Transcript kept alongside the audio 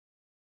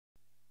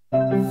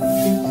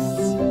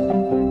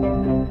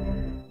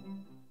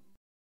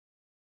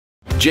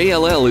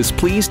JLL is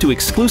pleased to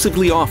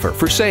exclusively offer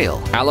for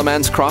sale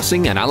Alamance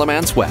Crossing and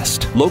Alamance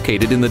West,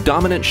 located in the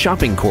dominant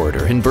shopping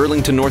corridor in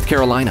Burlington, North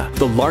Carolina,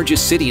 the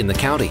largest city in the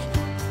county.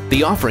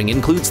 The offering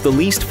includes the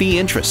least fee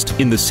interest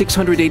in the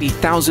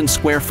 680,000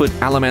 square foot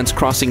Alamance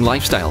Crossing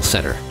Lifestyle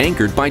Center,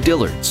 anchored by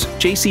Dillard's,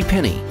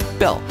 JCPenney,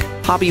 Belk,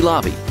 Hobby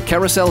Lobby,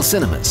 Carousel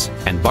Cinemas,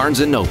 and Barnes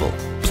 & Noble,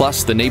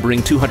 plus the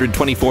neighboring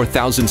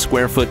 224,000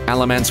 square foot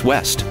Alamance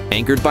West,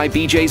 anchored by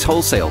BJ's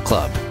Wholesale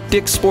Club,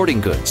 Dick's Sporting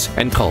Goods,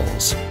 and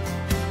Kohl's.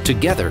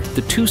 Together,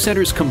 the two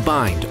centers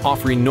combined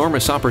offer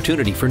enormous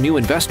opportunity for new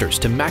investors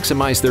to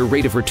maximize their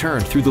rate of return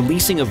through the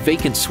leasing of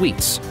vacant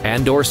suites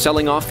and/or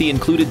selling off the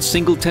included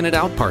single-tenant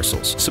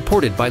outparcels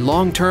supported by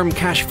long-term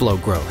cash flow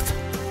growth.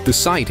 The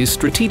site is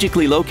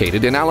strategically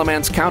located in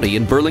Alamance County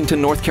in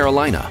Burlington, North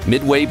Carolina,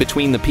 midway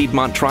between the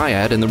Piedmont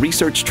Triad and the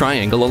Research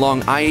Triangle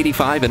along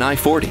I-85 and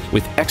I-40,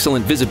 with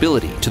excellent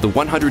visibility to the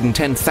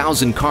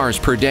 110,000 cars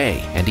per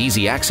day and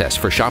easy access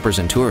for shoppers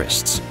and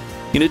tourists.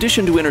 In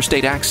addition to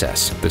interstate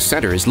access, the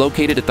center is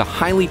located at the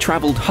highly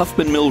traveled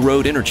Huffman Mill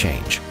Road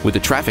interchange with a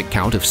traffic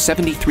count of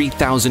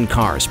 73,000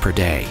 cars per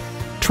day.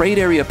 Trade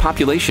area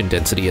population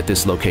density at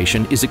this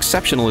location is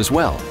exceptional as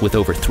well, with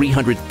over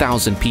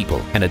 300,000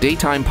 people and a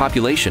daytime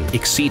population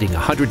exceeding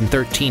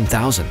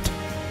 113,000.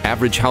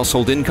 Average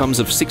household incomes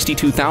of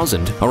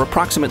 $62,000 are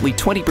approximately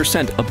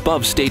 20%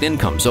 above state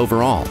incomes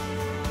overall.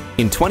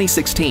 In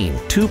 2016,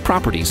 two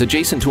properties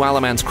adjacent to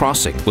Alamance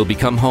Crossing will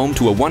become home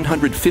to a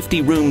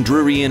 150-room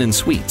Drury Inn and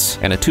Suites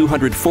and a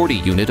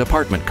 240-unit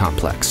apartment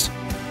complex.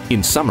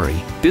 In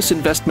summary, this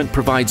investment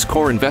provides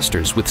core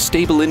investors with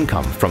stable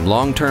income from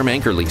long-term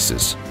anchor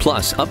leases,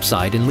 plus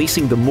upside in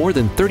leasing the more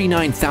than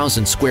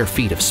 39,000 square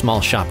feet of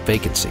small shop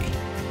vacancy.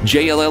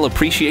 JLL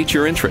appreciates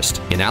your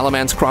interest in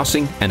Alamance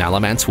Crossing and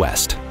Alamance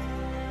West.